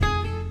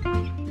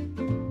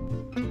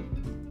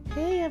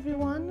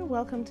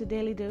welcome to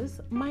Daily Dose.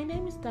 My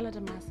name is Stella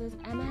Damasis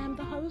and I am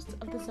the host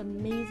of this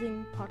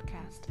amazing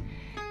podcast.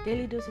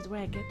 Daily Dose is where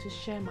I get to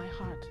share my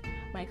heart,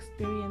 my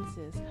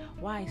experiences,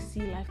 why I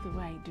see life the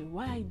way I do,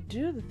 why I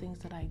do the things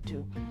that I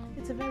do.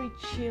 It's a very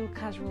chill,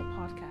 casual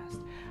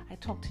podcast. I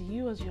talk to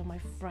you as you're my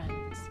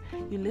friends.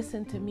 You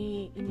listen to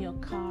me in your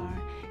car,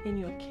 in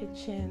your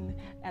kitchen,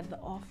 at the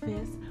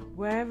office,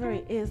 wherever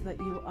it is that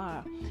you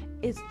are.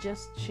 It's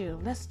just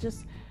chill. Let's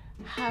just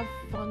have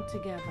fun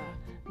together.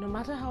 No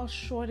matter how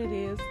short it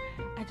is,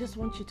 I just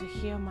want you to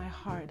hear my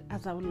heart,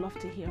 as I would love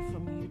to hear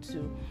from you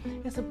too.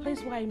 It's a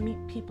place where I meet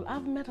people.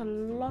 I've met a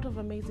lot of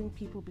amazing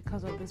people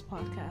because of this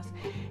podcast.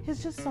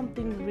 It's just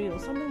something real,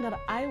 something that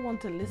I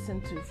want to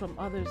listen to from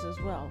others as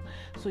well.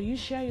 So you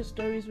share your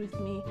stories with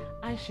me,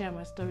 I share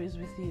my stories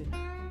with you.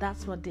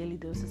 That's what Daily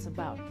Dose is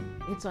about.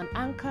 It's on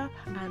Anchor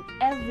and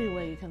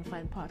everywhere you can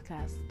find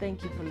podcasts.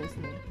 Thank you for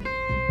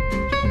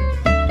listening.